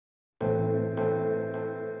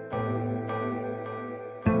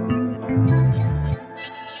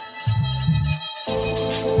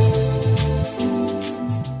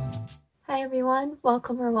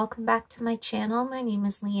everyone, welcome back to my channel. My name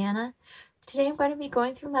is Leanna. Today I'm going to be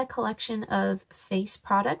going through my collection of face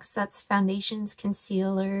products. That's foundations,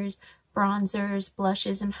 concealers, bronzers,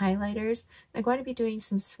 blushes, and highlighters. I'm going to be doing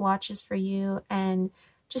some swatches for you and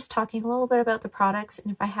just talking a little bit about the products,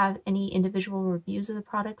 and if I have any individual reviews of the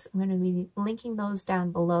products, I'm going to be linking those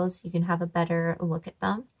down below so you can have a better look at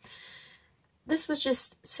them. This was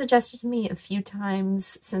just suggested to me a few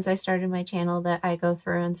times since I started my channel that I go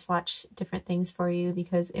through and swatch different things for you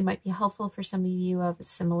because it might be helpful for some of you who have a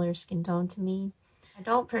similar skin tone to me. I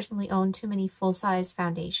don't personally own too many full-size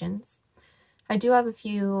foundations. I do have a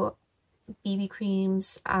few BB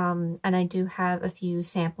creams and I do have a few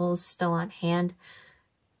samples still on hand.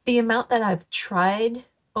 The amount that I've tried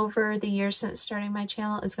over the years since starting my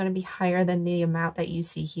channel is going to be higher than the amount that you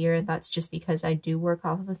see here. That's just because I do work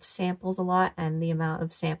off of samples a lot, and the amount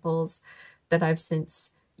of samples that I've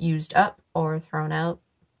since used up or thrown out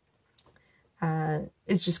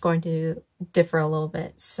is just going to differ a little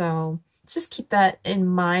bit. So just keep that in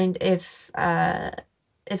mind if at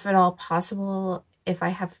all possible. If I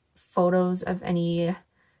have photos of any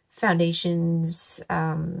foundations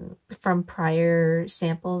from prior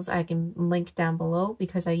samples, I can link down below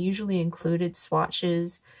because I usually included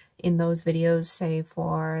swatches in those videos, say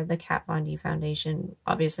for the Kat Von D foundation.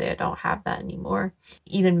 Obviously I don't have that anymore.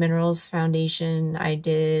 Eden Minerals foundation, I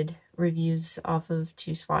did reviews off of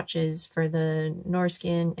 2 swatches for the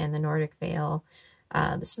Norskin and the Nordic Veil.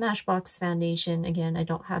 The Smashbox foundation, again, I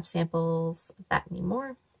don't have samples of that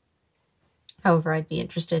anymore. However, I'd be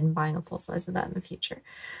interested in buying a full size of that in the future.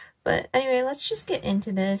 But anyway, let's just get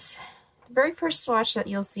into this. The very first swatch that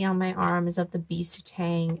you'll see on my arm is of the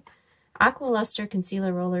Bisutang Aqua Luster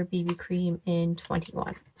Concealer Roller BB Cream in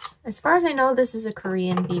 21. As far as I know, this is a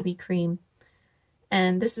Korean BB cream.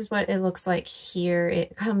 And this is what it looks like here.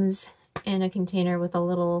 It comes in a container with a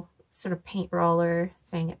little sort of paint roller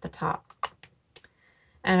thing at the top.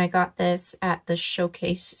 And I got this at the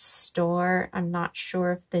Showcase store. I'm not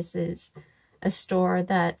sure if this is a store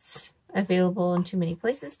that's available in too many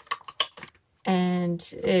places,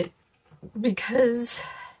 and because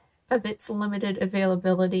of its limited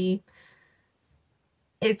availability,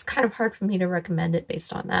 it's kind of hard for me to recommend it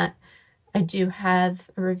based on that. I do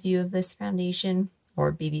have a review of this foundation,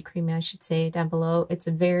 or BB cream I should say, down below. It's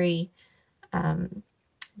a very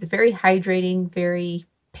hydrating, very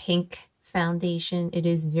pink foundation. It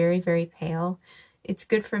is very pale. It's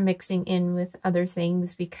good for mixing in with other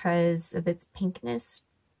things because of its pinkness.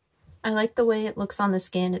 I like the way it looks on the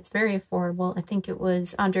skin. It's very affordable. I think it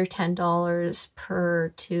was under $10 per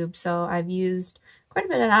tube, so I've used quite a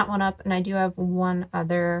bit of that one up, and I do have one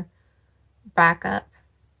other backup.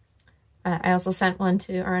 I also sent one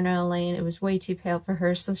to Arna Elaine. It was way too pale for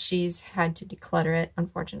her, so she's had to declutter it,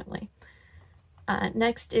 unfortunately.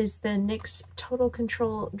 Next is the NYX Total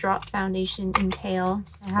Control Drop Foundation in Pale.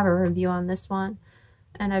 I have a review on this one,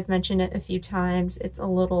 and I've mentioned it a few times. It's a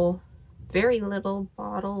little, very little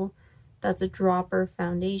bottle that's a dropper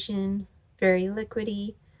foundation, very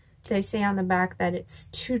liquidy. They say on the back that it's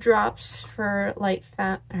 2 drops for light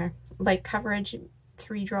coverage,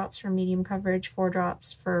 3 drops for medium coverage, 4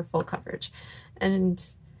 drops for full coverage, and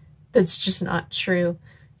that's just not true.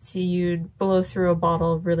 So you'd blow through a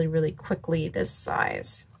bottle really quickly this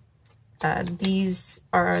size. These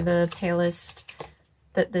are the palest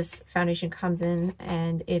that this foundation comes in,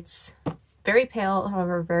 and it's very pale,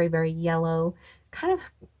 however very yellow. Kind of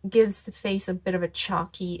gives the face a bit of a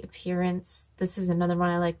chalky appearance. This is another one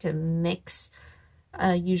I like to mix,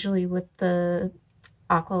 usually with the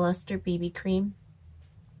Aqua Luster BB cream.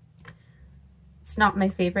 It's not my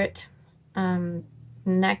favorite.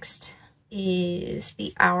 Next is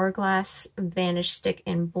the Hourglass Vanish Stick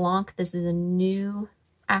in Blanc. This is a new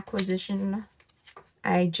acquisition.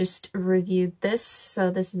 I just reviewed this.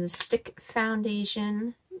 So this is a stick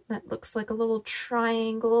foundation that looks like a little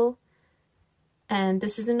triangle. And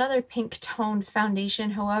this is another pink toned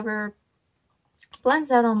foundation, however,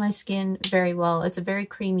 blends out on my skin very well. It's a very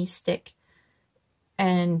creamy stick,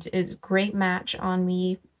 and it's a great match on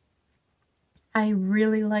me. I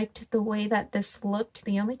really liked the way that this looked.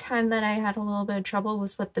 The only time that I had a little bit of trouble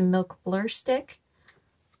was with the Milk Blur stick.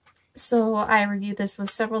 So I reviewed this with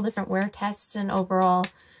several different wear tests, and overall,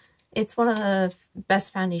 it's one of the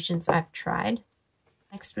best foundations I've tried.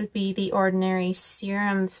 Next would be the Ordinary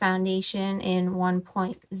Serum Foundation in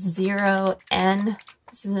 1.0N.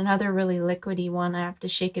 This is another really liquidy one. I have to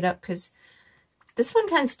shake it up because this one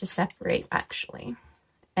tends to separate, actually.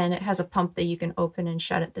 And it has a pump that you can open and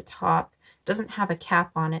shut at the top. It doesn't have a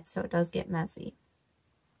cap on it, so it does get messy.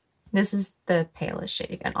 This is the palest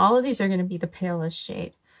shade again. All of these are going to be the palest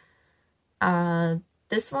shade.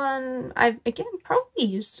 This one, I've, again, probably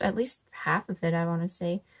used at least half of it, I want to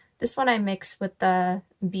say. This one I mix with the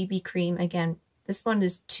BB cream. Again, this one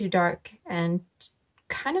is too dark and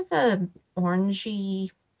kind of a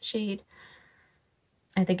orangey shade.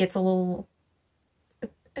 I think it's a little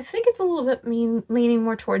bit leaning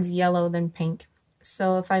more towards yellow than pink.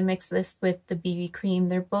 So if I mix this with the BB cream,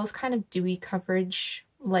 they're both kind of dewy coverage,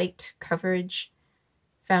 light coverage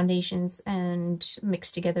foundations, and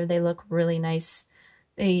mixed together they look really nice.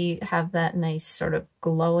 They have that nice sort of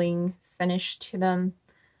glowing finish to them,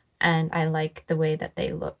 and I like the way that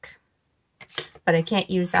they look. But I can't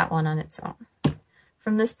use that one on its own.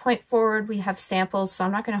 From this point forward, we have samples, so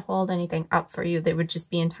I'm not going to hold anything up for you. They would just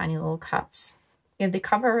be in tiny little cups. We have the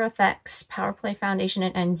Cover FX Power Play Foundation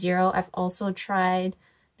in N0. I've also tried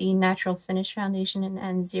the Natural Finish Foundation in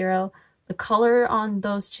N0. The color on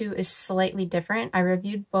those two is slightly different. I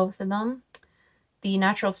reviewed both of them. The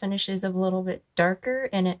Natural Finish is a little bit darker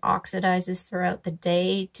and it oxidizes throughout the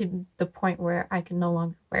day to the point where I can no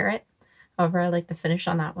longer wear it. However, I like the finish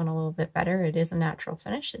on that one a little bit better. It is a natural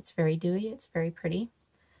finish. It's very dewy. It's very pretty.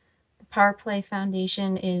 The Power Play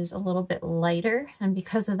Foundation is a little bit lighter, and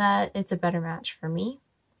because of that, it's a better match for me.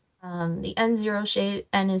 The N0 shade,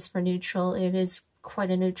 N is for neutral. It is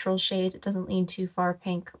quite a neutral shade. It doesn't lean too far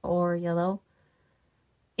pink or yellow.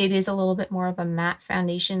 It is a little bit more of a matte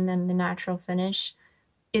foundation than the Natural Finish.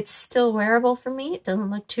 It's still wearable for me. It doesn't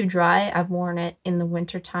look too dry. I've worn it in the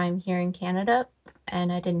winter time here in Canada,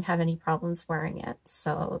 and I didn't have any problems wearing it,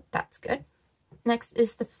 so that's good. Next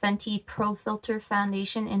is the Fenty Pro Filt'r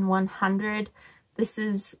Foundation in 100. This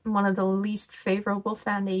is one of the least favorable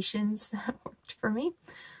foundations that worked for me.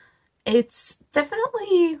 It's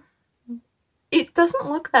definitely, it doesn't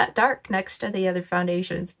look that dark next to the other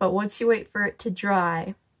foundations, but once you wait for it to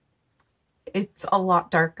dry, it's a lot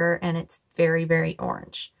darker and it's very, very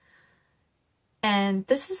orange. And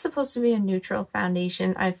this is supposed to be a neutral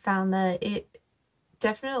foundation. I've found that it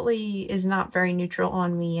definitely is not very neutral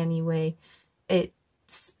on me anyway.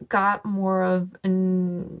 It's got more of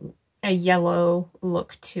a yellow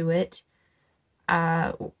look to it.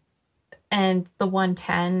 And the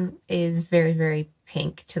 110 is very, very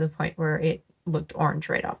pink to the point where it looked orange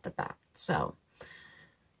right off the bat. So,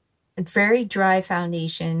 a very dry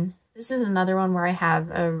foundation. This is another one where I have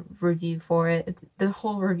a review for it. The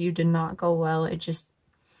whole review did not go well. It just,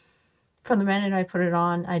 from the minute I put it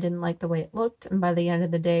on, I didn't like the way it looked. And by the end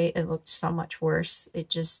of the day, it looked so much worse.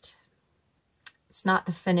 It's not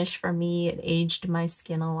the finish for me. It aged my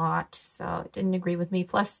skin a lot, so it didn't agree with me.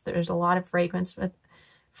 Plus, there's a lot of fragrance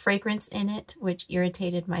in it, which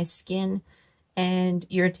irritated my skin and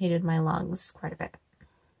irritated my lungs quite a bit.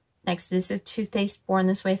 Next is a Too Faced Born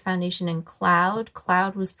This Way foundation in Cloud.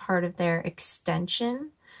 Cloud was part of their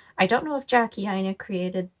extension. I don't know if Jackie Aina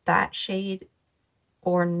created that shade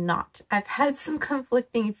or not. I've had some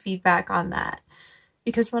conflicting feedback on that,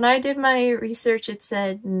 because when I did my research, it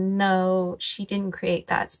said no, she didn't create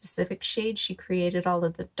that specific shade. She created all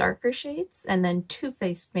of the darker shades, and then Too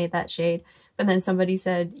Faced made that shade. But then somebody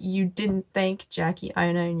said, you didn't thank Jackie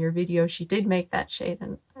Aina in your video. She did make that shade.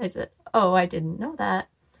 And I said, oh, I didn't know that.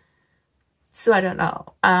 So I don't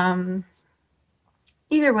know.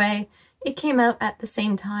 Either way, it came out at the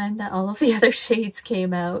same time that all of the other shades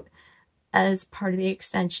came out as part of the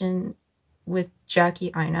extension with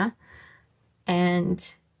Jackie Aina.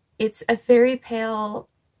 And it's a very pale,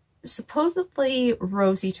 supposedly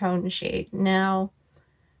rosy tone shade. Now,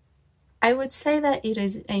 I would say that it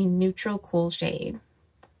is a neutral cool shade.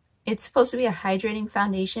 It's supposed to be a hydrating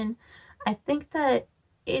foundation. I think that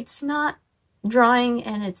it's not drying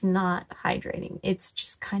and it's not hydrating. It's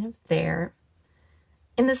just kind of there.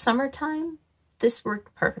 In the summertime, this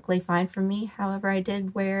worked perfectly fine for me. However, I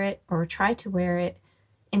did wear it, or try to wear it,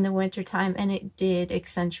 in the wintertime, and it did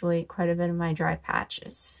accentuate quite a bit of my dry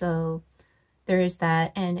patches. So there is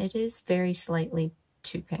that, and it is very slightly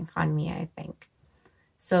too pink on me, I think.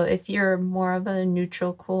 So if you're more of a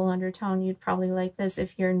neutral cool undertone, you'd probably like this.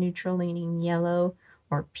 If you're neutral leaning yellow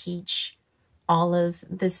or peach, olive,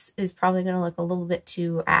 this is probably going to look a little bit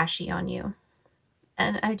too ashy on you.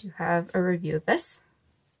 And I do have a review of this.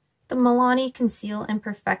 The Milani Conceal and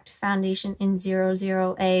Perfect Foundation in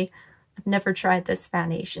 00A. I've never tried this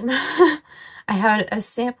foundation. I had a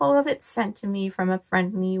sample of it sent to me from a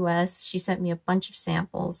friend in the US. She sent me a bunch of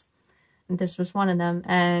samples, and this was one of them.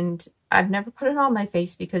 And I've never put it on my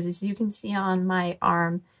face because, as you can see on my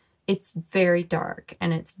arm, it's very dark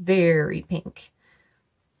and it's very pink.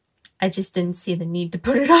 I just didn't see the need to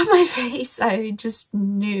put it on my face. I just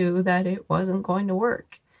knew that it wasn't going to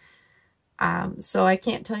work. So I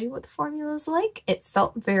can't tell you what the formula is like. It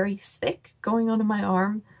felt very thick going onto my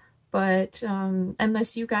arm, But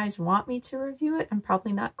unless you guys want me to review it, I'm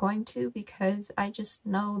probably not going to, because I just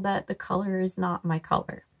know that the color is not my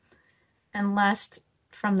color. And last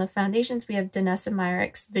from the foundations, we have Danessa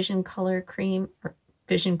Myricks Vision Color Cream, or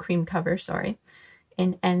Vision Cream Cover, sorry,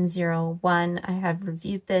 in N01. I have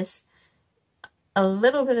reviewed this. A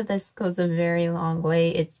little bit of this goes a very long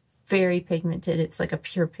way. It's very pigmented. It's like a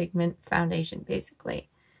pure pigment foundation, basically.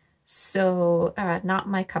 So, not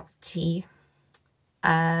my cup of tea.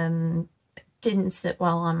 Didn't sit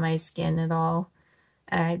well on my skin at all.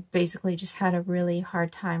 And I basically just had a really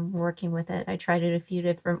hard time working with it. I tried it a few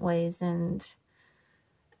different ways and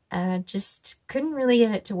just couldn't really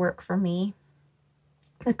get it to work for me.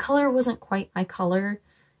 The color wasn't quite my color.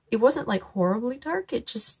 It wasn't like horribly dark, it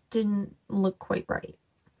just didn't look quite right.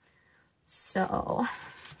 So,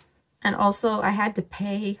 and also I had to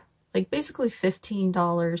pay like basically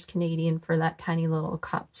 $15 Canadian for that tiny little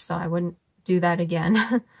cup, so I wouldn't do that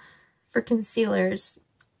again. For concealers,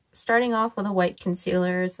 starting off with a white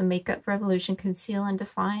concealer is the Makeup Revolution Conceal and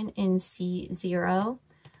Define in C0.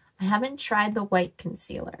 I haven't tried the white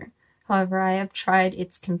concealer. However, I have tried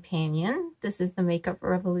its companion. This is the Makeup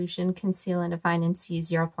Revolution Conceal and Define in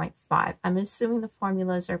C0.5. I'm assuming the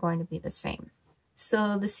formulas are going to be the same.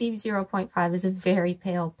 So the C0.5 is a very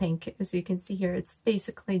pale pink. As you can see here, it's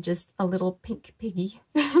basically just a little pink piggy.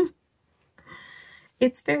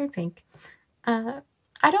 It's very pink. I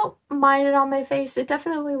don't mind it on my face. It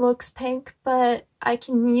definitely looks pink, but I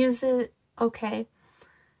can use it okay.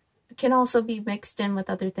 It can also be mixed in with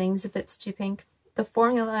other things if it's too pink. The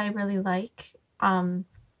formula I really like.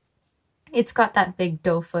 It's got that big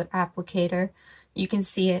doe foot applicator. You can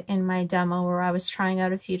see it in my demo where I was trying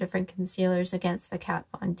out a few different concealers against the Kat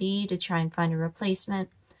Von D to try and find a replacement.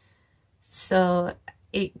 So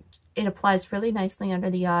it applies really nicely under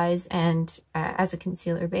the eyes and as a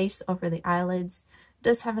concealer base over the eyelids. It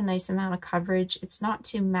does have a nice amount of coverage. It's not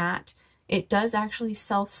too matte. It does actually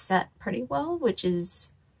self-set pretty well, which is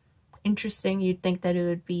interesting. You'd think that it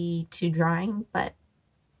would be too drying, but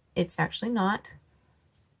it's actually not.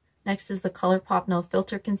 Next is the Colourpop No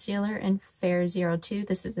Filter Concealer in Fair 02.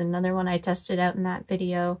 This is another one I tested out in that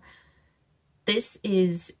video. This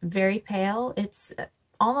is very pale. It's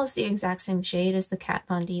almost the exact same shade as the Kat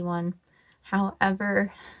Von D one.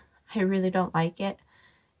 However, I really don't like it.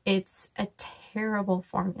 It's a terrible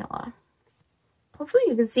formula. Hopefully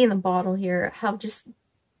you can see in the bottle here how just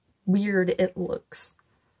weird it looks.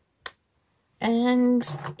 And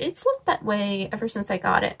it's looked that way ever since I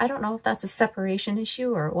got it. I don't know if that's a separation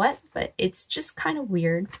issue or what, but it's just kind of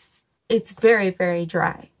weird. It's very, very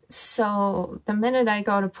dry. So the minute I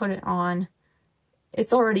go to put it on,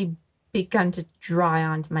 it's already begun to dry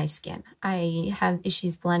onto my skin. I have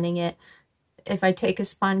issues blending it. If I take a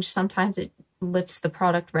sponge, sometimes it lifts the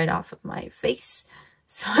product right off of my face.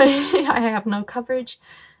 So I have no coverage.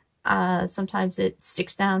 Sometimes it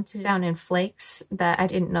sticks down in flakes that I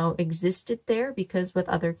didn't know existed there, because with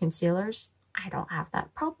other concealers, I don't have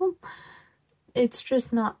that problem. It's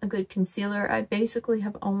just not a good concealer. I basically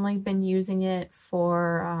have only been using it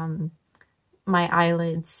for my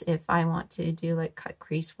eyelids if I want to do like cut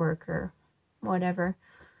crease work or whatever.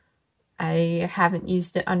 I haven't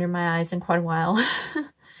used it under my eyes in quite a while.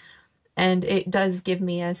 And it does give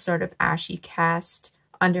me a sort of ashy cast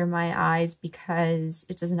under my eyes because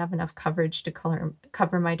it doesn't have enough coverage to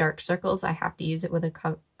cover my dark circles. I have to use it with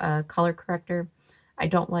a color corrector. I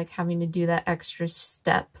don't like having to do that extra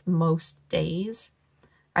step most days.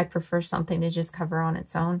 I prefer something to just cover on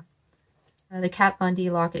its own. The Kat Von D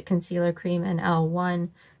Lock-It Concealer Cream in L1.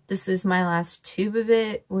 This is my last tube of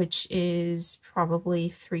it, which is probably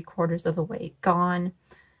 3/4 of the way gone.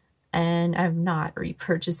 And I'm not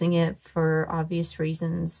repurchasing it for obvious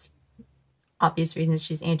reasons.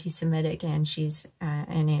 She's anti-Semitic and she's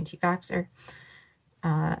an anti-vaxxer.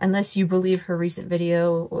 Unless you believe her recent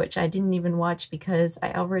video, which I didn't even watch because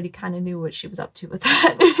I already kind of knew what she was up to with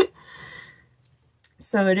that.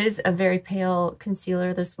 So it is a very pale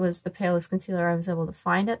concealer. This was the palest concealer I was able to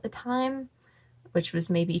find at the time, which was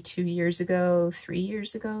maybe 2 years ago, 3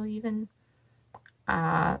 years ago even.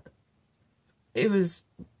 It was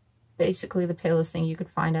basically the palest thing you could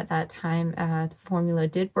find at that time. The formula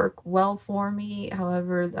did work well for me.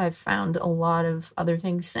 However, I've found a lot of other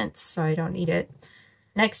things since, so I don't need it.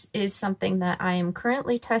 Next is something that I am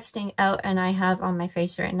currently testing out and I have on my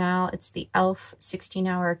face right now. It's the E.l.f.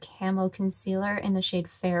 16-Hour Camo Concealer in the shade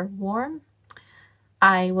Fair Warm.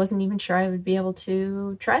 I wasn't even sure I would be able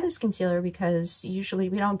to try this concealer because usually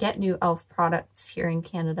we don't get new E.l.f. products here in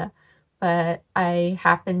Canada. But I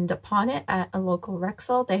happened upon it at a local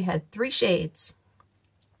Rexall. They had 3 shades.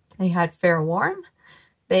 They had Fair Warm,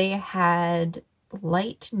 they had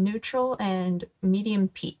light neutral and medium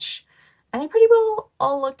peach. And they pretty well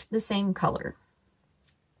all looked the same color.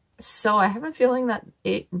 So I have a feeling that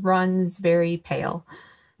it runs very pale.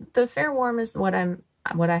 The Fair Warm is what I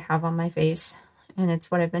have on my face, and it's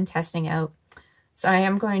what I've been testing out. So I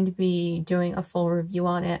am going to be doing a full review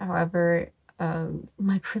on it. However,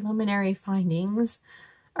 my preliminary findings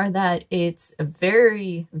are that it's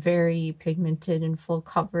very, very pigmented and full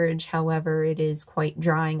coverage. However, it is quite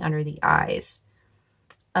drying under the eyes.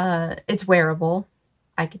 It's wearable.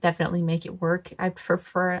 I could definitely make it work. I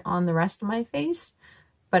prefer it on the rest of my face,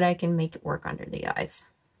 but I can make it work under the eyes.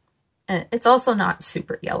 It's also not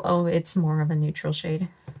super yellow. It's more of a neutral shade.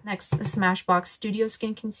 Next, the Smashbox Studio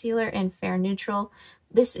Skin Concealer in Fair Neutral.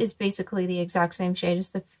 This is basically the exact same shade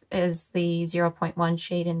as the 0.1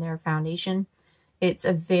 shade in their foundation. It's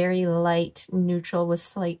a very light neutral with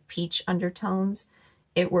slight peach undertones.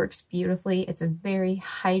 It works beautifully. It's a very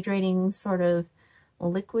hydrating sort of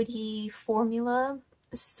liquidy formula.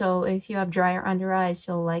 So if you have drier under eyes,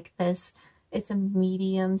 you'll like this. It's a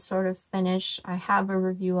medium sort of finish. I have a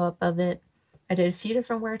review up of it. I did a few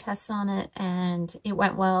different wear tests on it and it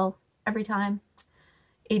went well every time.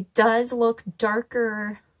 It does look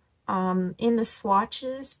darker in the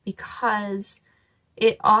swatches because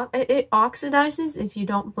it oxidizes if you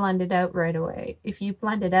don't blend it out right away. If you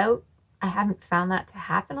blend it out, I haven't found that to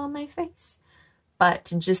happen on my face.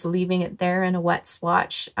 But just leaving it there in a wet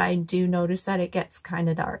swatch, I do notice that it gets kind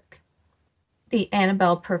of dark. The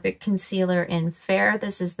Annabelle Perfect Concealer in Fair.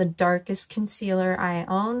 This is the darkest concealer I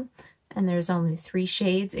own, and there's only 3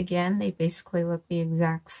 shades. Again, they basically look the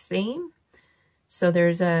exact same. So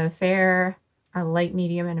there's a fair, a light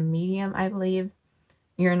medium, and a medium, I believe.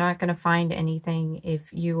 You're not going to find anything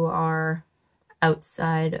if you are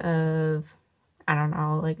outside of, I don't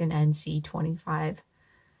know, like an NC 25,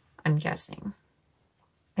 I'm guessing.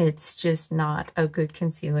 It's just not a good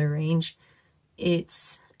concealer range.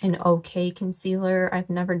 It's an okay concealer. I've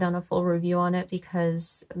never done a full review on it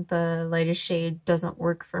because the lightest shade doesn't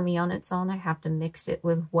work for me on its own. I have to mix it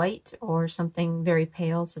with white or something very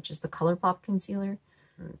pale, such as the Colourpop concealer.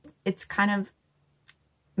 It's kind of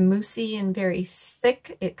moussey and very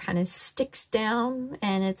thick. It kind of sticks down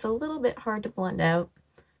and it's a little bit hard to blend out.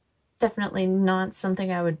 Definitely not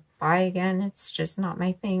something I would buy again. It's just not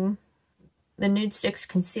my thing. The Nudestix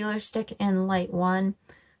Concealer Stick in Light 1.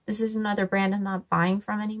 This is another brand I'm not buying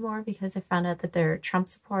from anymore because I found out that they're Trump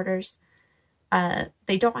supporters.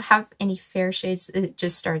 They don't have any fair shades. It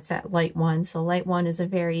just starts at Light 1. So Light 1 is a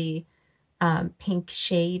very pink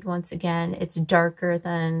shade. Once again, it's darker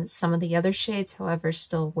than some of the other shades, however,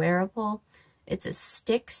 still wearable. It's a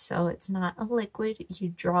stick, so it's not a liquid. You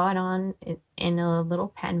draw it on in a little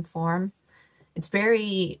pen form. It's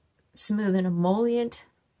very smooth and emollient,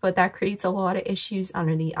 but that creates a lot of issues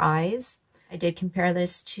under the eyes. I did compare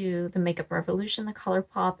this to the Makeup Revolution, the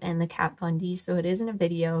Colourpop, and the Kat Von D, so it is in a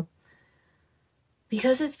video.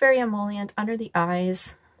 Because it's very emollient under the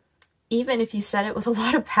eyes, even if you set it with a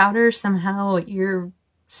lot of powder, somehow you're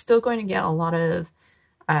still going to get a lot of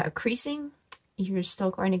creasing. You're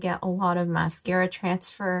still going to get a lot of mascara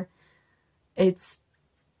transfer. It's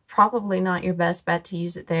probably not your best bet to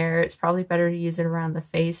use it there. It's probably better to use it around the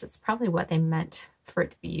face. It's probably what they meant for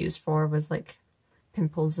it to be used for, was like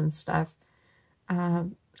pimples and stuff.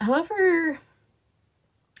 However,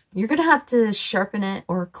 you're gonna have to sharpen it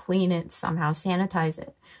or clean it somehow, sanitize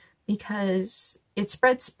it, because it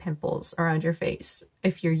spreads pimples around your face.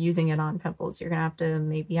 If you're using it on pimples, you're gonna have to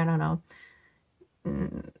maybe, I don't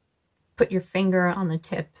know, put your finger on the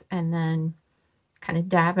tip and then kind of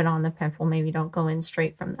dab it on the pimple. Maybe don't go in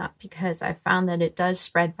straight from that, because I found that it does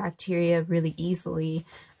spread bacteria really easily,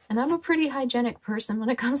 and I'm a pretty hygienic person when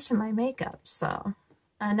it comes to my makeup. So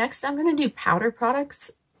next I'm going to do powder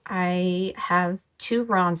products. I have 2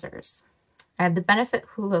 bronzers. I have the Benefit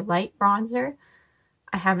Hoola Light Bronzer.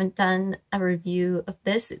 I haven't done a review of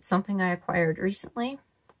this. It's something I acquired recently.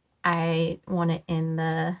 I won it in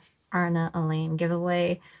the Arna Elaine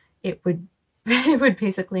giveaway. It would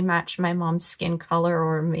basically match my mom's skin color,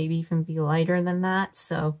 or maybe even be lighter than that,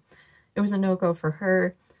 so it was a no-go for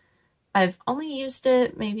her. I've only used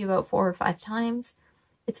it maybe about 4 or 5 times.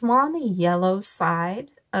 It's more on the yellow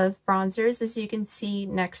side of bronzers, as you can see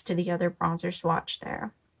next to the other bronzer swatch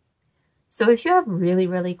there. So if you have really,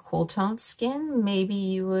 really cool toned skin, maybe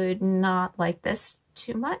you would not like this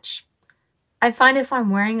too much. I find if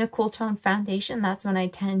I'm wearing a cool toned foundation, that's when I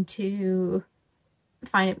tend to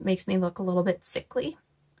find it makes me look a little bit sickly.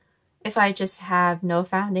 If I just have no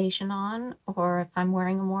foundation on, or if I'm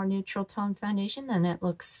wearing a more neutral tone foundation, then it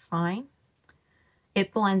looks fine.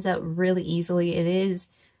 It blends out really easily. It is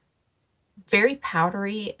very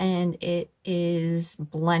powdery and it is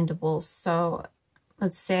blendable. So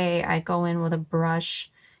let's say I go in with a brush,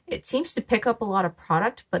 it seems to pick up a lot of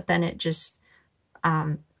product, but then it just,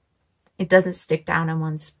 it doesn't stick down in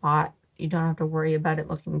one spot. You don't have to worry about it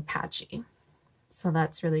looking patchy. So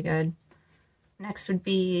that's really good. Next would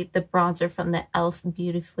be the bronzer from the E.l.f.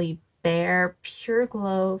 Beautifully Bare Pure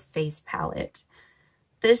Glow Face Palette.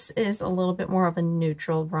 This is a little bit more of a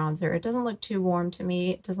neutral bronzer. It doesn't look too warm to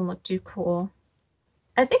me. It doesn't look too cool.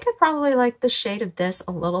 I think I probably like the shade of this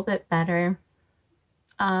a little bit better.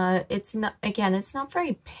 It's not, again, it's not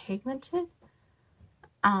very pigmented.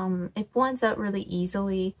 It blends out really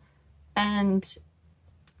easily, and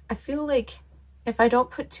I feel like if I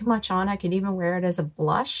don't put too much on, I could even wear it as a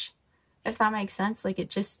blush, if that makes sense. Like,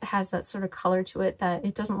 it just has that sort of color to it that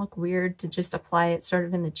it doesn't look weird to just apply it sort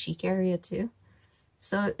of in the cheek area too.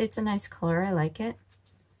 So it's a nice color. I like it.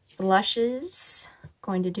 Blushes.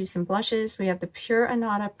 Going to do some blushes. We have the Pure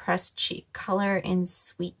Anata Pressed Cheek Color in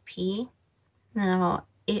Sweet Pea. Now,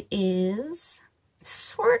 it is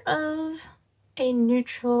sort of a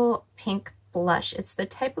neutral pink blush. It's the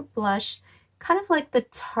type of blush, kind of like the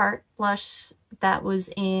Tarte blush that was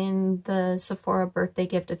in the Sephora birthday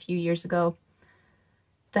gift a few years ago,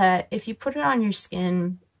 that if you put it on your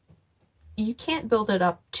skin, you can't build it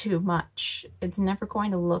up too much. It's never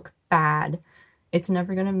going to look bad. It's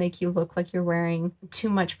never going to make you look like you're wearing too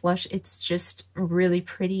much blush. It's just really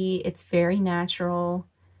pretty. It's very natural.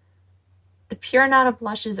 The Pure Nata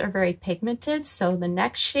blushes are very pigmented, so the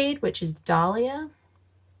next shade, which is Dahlia,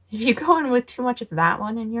 if you go in with too much of that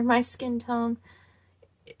one and you're my skin tone,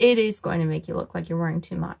 it is going to make you look like you're wearing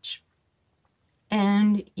too much.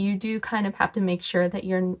 And you do kind of have to make sure that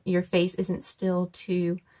your face isn't still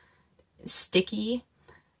too sticky.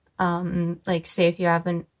 Like, say if you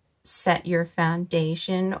haven't set your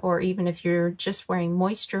foundation, or even if you're just wearing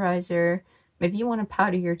moisturizer, maybe you want to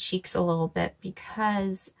powder your cheeks a little bit,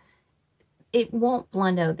 because it won't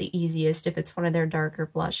blend out the easiest if it's one of their darker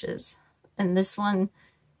blushes. And this one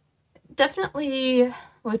definitely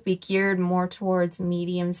would be geared more towards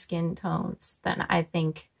medium skin tones than, I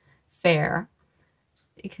think, fair,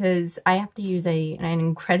 because I have to use an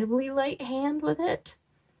incredibly light hand with it.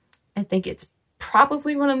 I think it's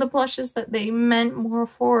probably one of the blushes that they meant more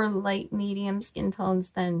for light medium skin tones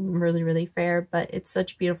than really, really fair, but it's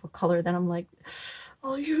such a beautiful color that I'm like,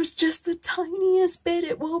 I'll use just the tiniest bit,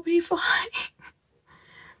 it will be fine.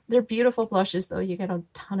 They're beautiful blushes though, you get a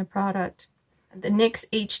ton of product. The NYX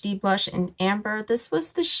HD blush in Amber, this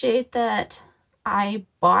was the shade that I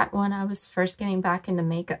bought when I was first getting back into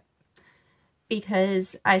makeup,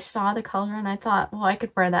 because I saw the color and I thought, well, I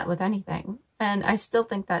could wear that with anything. And I still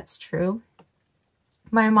think that's true.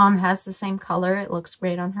 My mom has the same color. It looks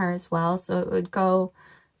great on her as well. So it would go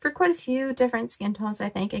for quite a few different skin tones, I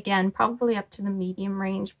think. Again, probably up to the medium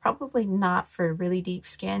range. Probably not for really deep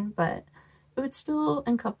skin, but it would still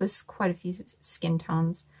encompass quite a few skin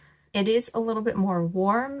tones. It is a little bit more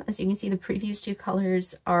warm. As you can see, the previous two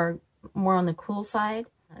colors are more on the cool side.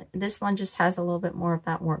 This one just has a little bit more of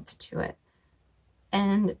that warmth to it.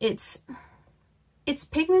 And it's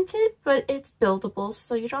pigmented, but it's buildable,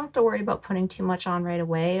 so you don't have to worry about putting too much on right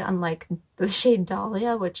away, unlike the shade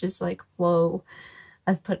Dahlia, which is like, whoa,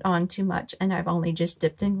 I've put on too much and I've only just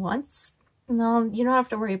dipped in once. No, you don't have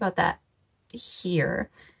to worry about that here.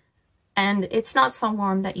 And it's not so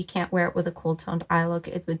warm that you can't wear it with a cool toned eye look.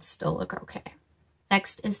 It would still look okay.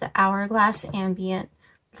 Next is the Hourglass Ambient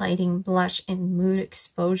Lighting Blush in Mood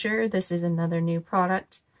Exposure. This is another new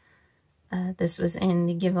product. This was in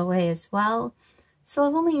the giveaway as well. So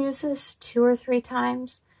I've only used this 2 or 3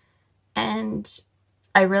 times, and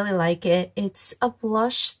I really like it. It's a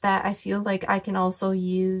blush that I feel like I can also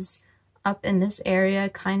use up in this area,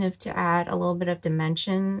 kind of to add a little bit of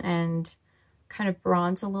dimension and kind of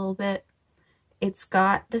bronze a little bit. It's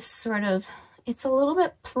got this sort of, it's a little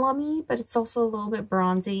bit plummy, but it's also a little bit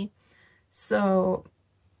bronzy. So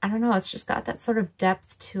I don't know, it's just got that sort of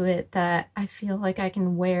depth to it that I feel like I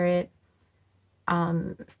can wear it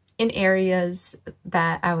in areas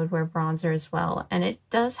that I would wear bronzer as well. And it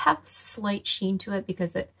does have a slight sheen to it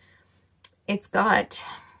because it's got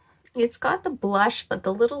the blush, but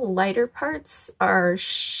the little lighter parts are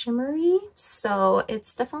shimmery, so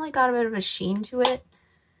it's definitely got a bit of a sheen to it.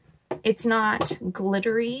 It's not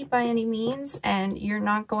glittery by any means, and you're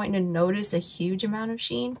not going to notice a huge amount of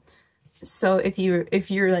sheen. So if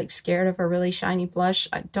you're like scared of a really shiny blush,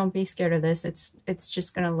 don't be scared of this. It's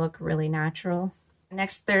just gonna look really natural.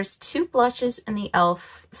 Next, there's 2 blushes in the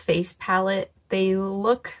E.l.f. face palette. They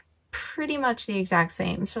look pretty much the exact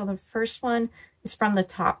same. So the first one is from the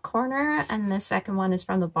top corner and the second one is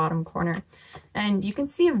from the bottom corner. And you can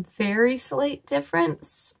see a very slight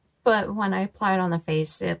difference, but when I apply it on the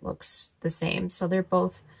face, it looks the same. So they're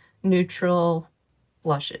both neutral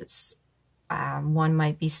blushes. One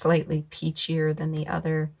might be slightly peachier than the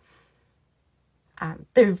other.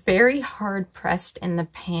 They're very hard pressed in the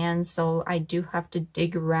pan, so I do have to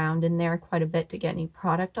dig around in there quite a bit to get any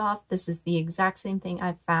product off. This is the exact same thing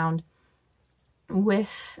I found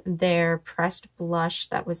with their pressed blush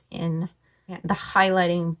that was in the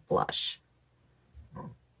highlighting blush.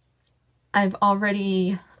 I've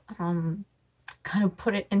already kind of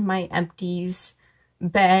put it in my empties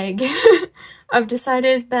bag. I've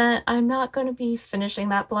decided that I'm not going to be finishing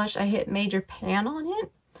that blush. I hit major pan on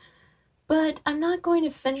it, but I'm not going to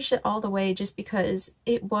finish it all the way just because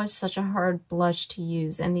it was such a hard blush to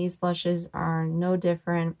use, and these blushes are no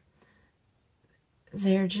different.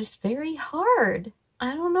 They're just very hard.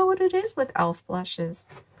 I don't know what it is with e.l.f. blushes.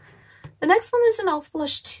 The next one is an e.l.f.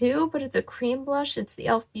 blush too, but it's a cream blush. It's the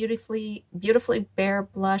e.l.f. Beautifully Bare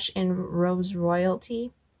blush in Rose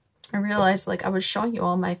Royalty. I realized like I was showing you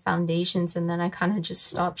all my foundations and then I kind of just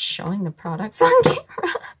stopped showing the products on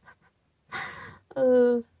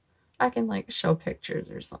camera. I can like show pictures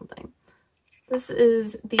or something. This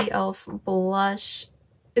is the e.l.f. blush.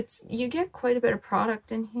 You get quite a bit of product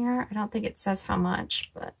in here. I don't think it says how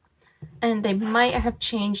much, but and they might have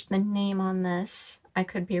changed the name on this. I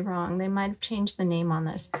could be wrong. They might have changed the name on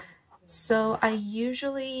this. So I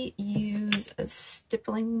usually use a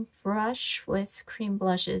stippling brush with cream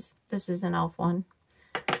blushes. This is an e.l.f. one.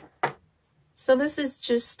 So this is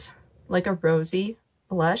just like a rosy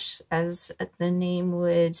blush, as the name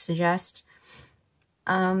would suggest.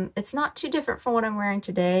 It's not too different from what I'm wearing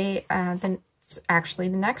today. It's actually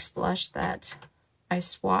the next blush that I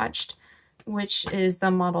swatched, which is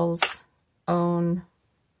the Model's Own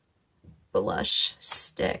blush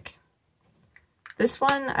stick. This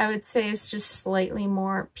one I would say is just slightly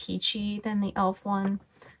more peachy than the e.l.f. one.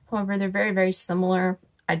 However, they're very, very similar.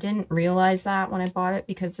 I didn't realize that when I bought it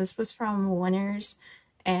because this was from Winners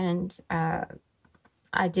and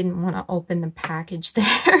I didn't want to open the package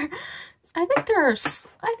there. I think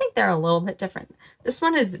they're a little bit different. This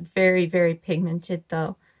one is very, very pigmented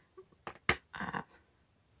though.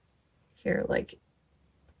 Here, like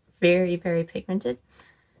very, very pigmented.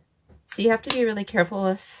 So you have to be really careful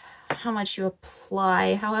with how much you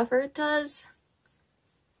apply. However, it does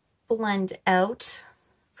blend out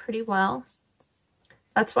pretty well.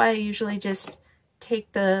 That's why I usually just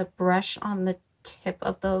take the brush on the tip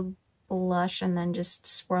of the blush and then just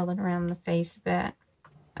swirl it around the face a bit.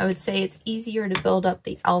 I would say it's easier to build up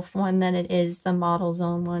the e.l.f. one than it is the Model's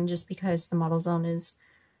Own one, just because the Model's Own is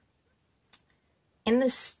in the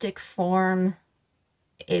stick form.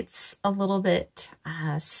 It's a little bit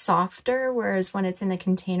softer, whereas when it's in the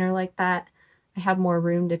container like that, I have more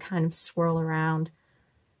room to kind of swirl around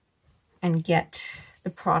and get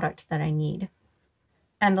the product that I need.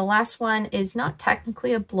 And the last one is not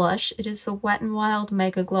technically a blush. It is the Wet n Wild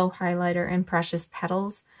Mega Glow Highlighter in Precious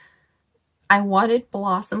Petals. I wanted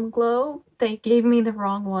Blossom Glow. They gave me the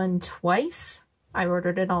wrong one twice. I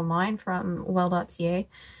ordered it online from well.ca.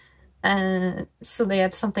 So they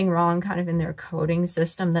have something wrong kind of in their coding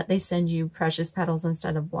system that they send you Precious Petals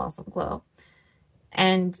instead of Blossom Glow.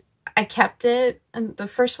 And I kept it. And the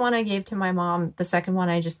first one I gave to my mom. The second one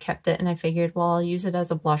I just kept it and I figured, well, I'll use it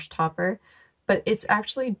as a blush topper. But it's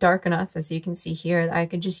actually dark enough, as you can see here, that I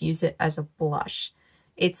could just use it as a blush.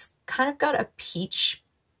 It's kind of got a peach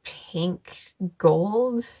pink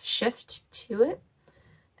gold shift to it.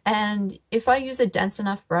 And if I use a dense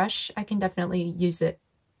enough brush, I can definitely use it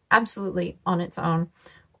absolutely on its own.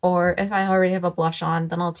 Or if I already have a blush on,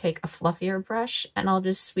 then I'll take a fluffier brush and I'll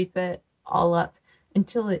just sweep it all up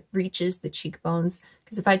until it reaches the cheekbones.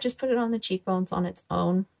 Because if I just put it on the cheekbones on its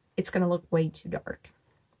own, it's going to look way too dark.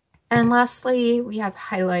 And lastly, we have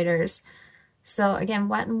highlighters. So again,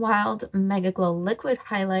 Wet n Wild Mega Glow Liquid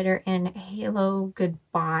Highlighter in Halo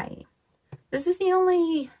Goodbye. This is the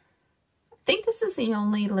only, I think this is the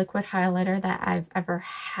only liquid highlighter that I've ever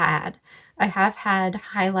had. I have had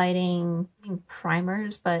highlighting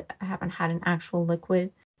primers, but I haven't had an actual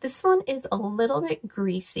liquid. This one is a little bit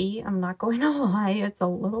greasy. I'm not going to lie. It's a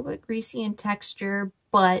little bit greasy in texture,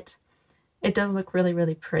 but it does look really,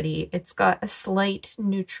 really pretty. It's got a slight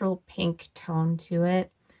neutral pink tone to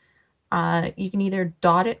it. You can either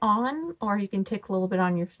dot it on or you can take a little bit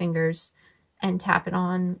on your fingers and tap it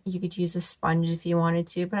on. You could use a sponge if you wanted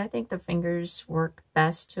to, but I think the fingers work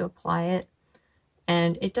best to apply it.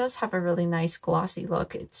 And it does have a really nice glossy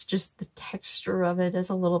look. It's just the texture of it is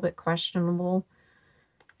a little bit questionable.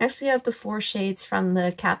 Next we have the 4 shades from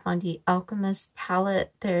the Kat Von D Alchemist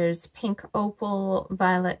palette. There's Pink Opal,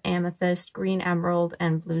 Violet Amethyst, Green Emerald,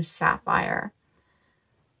 and Blue Sapphire.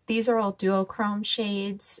 These are all duochrome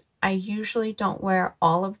shades. I usually don't wear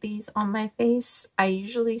all of these on my face. I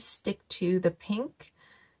usually stick to the pink,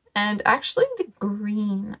 and actually the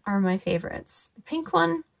green are my favorites. The pink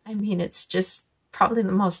one, I mean, it's just probably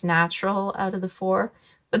the most natural out of the 4,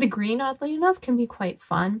 but the green, oddly enough, can be quite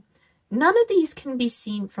fun. None of these can be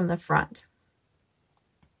seen from the front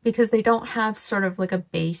because they don't have sort of like a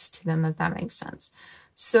base to them, if that makes sense.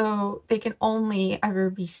 So they can only ever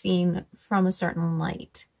be seen from a certain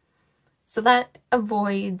light. So that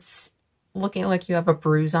avoids looking like you have a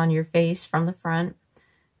bruise on your face from the front.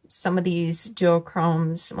 Some of these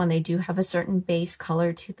duochromes, when they do have a certain base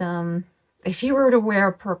color to them, if you were to wear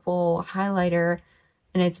a purple highlighter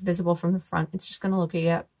and it's visible from the front, it's just going to look like you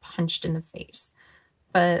get punched in the face.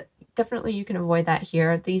 But definitely you can avoid that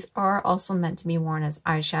here. These are also meant to be worn as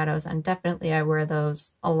eyeshadows, and definitely I wear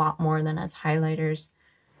those a lot more than as highlighters.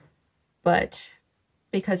 But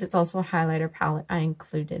because it's also a highlighter palette, I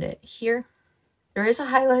included it here. There is a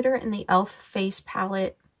highlighter in the E.l.f. face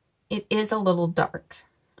palette. It is a little dark.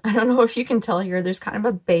 I don't know if you can tell here, there's kind of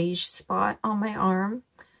a beige spot on my arm.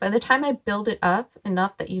 By the time I build it up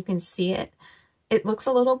enough that you can see it, it looks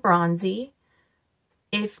a little bronzy.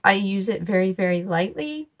 If I use it very, very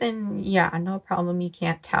lightly, then yeah, no problem, you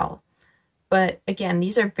can't tell. But again,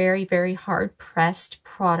 these are very, very hard pressed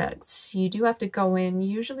products. You do have to go in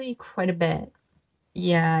usually quite a bit.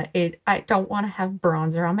 Yeah, I don't want to have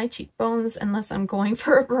bronzer on my cheekbones unless I'm going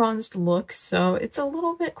for a bronzed look, so it's a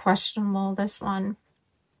little bit questionable, this one.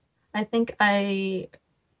 I think I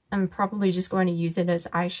am probably just going to use it as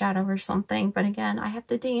eyeshadow or something, but again, I have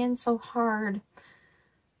to dig in so hard.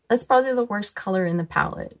 That's probably the worst color in the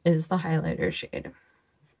palette, is the highlighter shade.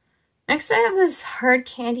 Next I have this Hard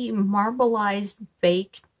Candy Marbleized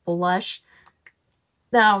Baked Blush.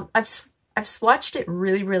 Now, I've swatched it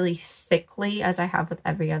really, really thickly, as I have with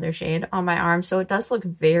every other shade, on my arm, so it does look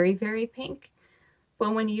very, very pink.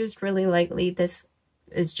 But when used really lightly, this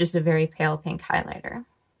is just a very pale pink highlighter.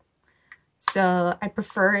 So I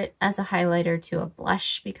prefer it as a highlighter to a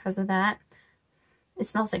blush because of that. It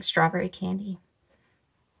smells like strawberry candy.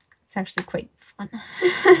 It's actually quite fun.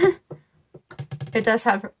 It does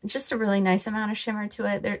have just a really nice amount of shimmer to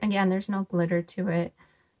it. Again, there's no glitter to it.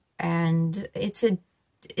 And it's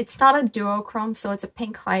not a duochrome, so it's a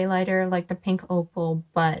pink highlighter like the Pink Opal,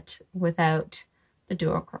 but without the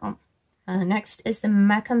duochrome. Next is the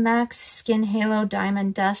Mecca Max Skin Halo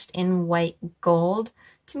Diamond Dust in White Gold.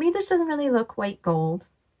 To me, this doesn't really look white gold.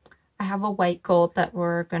 I have a white gold that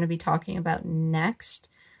we're going to be talking about next.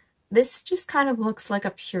 This just kind of looks like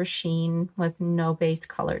a pure sheen with no base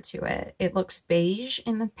color to it. It looks beige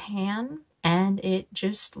in the pan, and it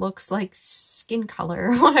just looks like skin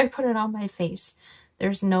color when I put it on my face.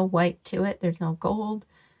 There's no white to it, there's no gold,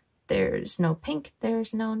 there's no pink,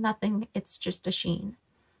 there's no nothing. It's just a sheen.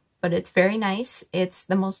 But it's very nice. It's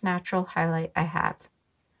the most natural highlight I have.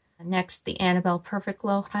 Next, the Annabelle Perfect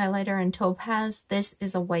Glow highlighter in Topaz. This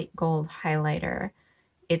is a white gold highlighter.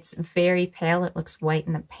 It's very pale. It looks white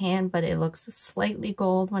in the pan, but it looks slightly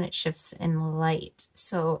gold when it shifts in light.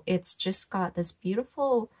 So it's just got this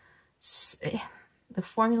beautiful, the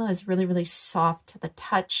formula is really, really soft to the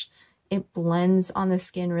touch. It blends on the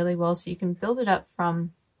skin really well, so you can build it up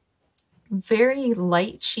from very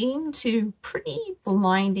light sheen to pretty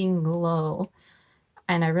blinding glow.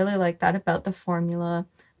 And I really like that about the formula.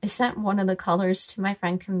 I sent one of the colors to my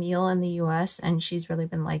friend Camille in the US, and she's really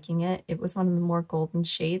been liking it. It was one of the more golden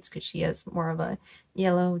shades because she has more of a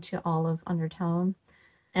yellow to olive undertone.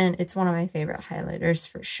 And it's one of my favorite highlighters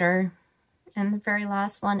for sure. And the very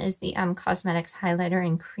last one is the Cosmetics highlighter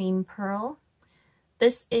in Cream Pearl.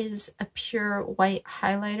 This is a pure white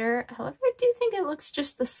highlighter. However, I do think it looks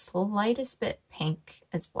just the slightest bit pink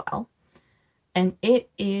as well. And it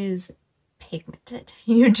is pigmented.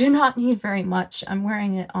 You do not need very much. I'm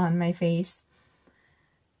wearing it on my face.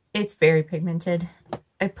 It's very pigmented.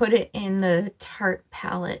 I put it in the Tarte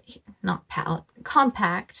palette, not palette,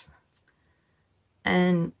 compact.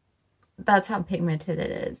 And that's how pigmented it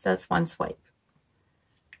is. That's one swipe.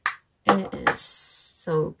 It is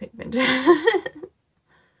so pigmented.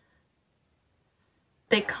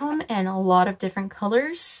 They come in a lot of different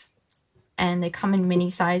colors, and they come in mini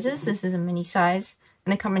sizes. This is a mini size,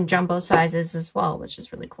 and they come in jumbo sizes as well, which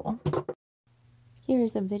is really cool.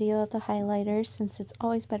 Here's a video of the highlighters, since it's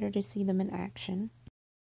always better to see them in action.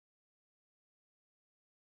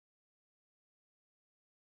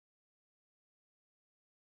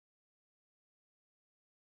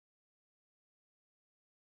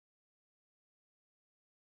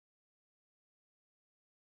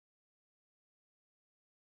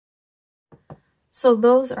 So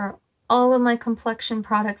those are all of my complexion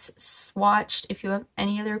products swatched. If you have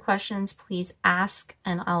any other questions, please ask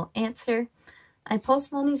and I'll answer. I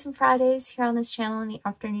post Mondays and Fridays here on this channel in the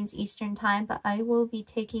afternoons Eastern time, but I will be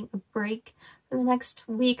taking a break for the next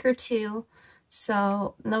week or two,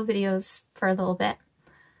 so no videos for a little bit.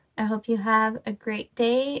 I hope you have a great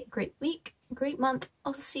day, great week, great month.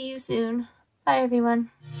 I'll see you soon. Bye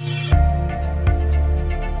everyone.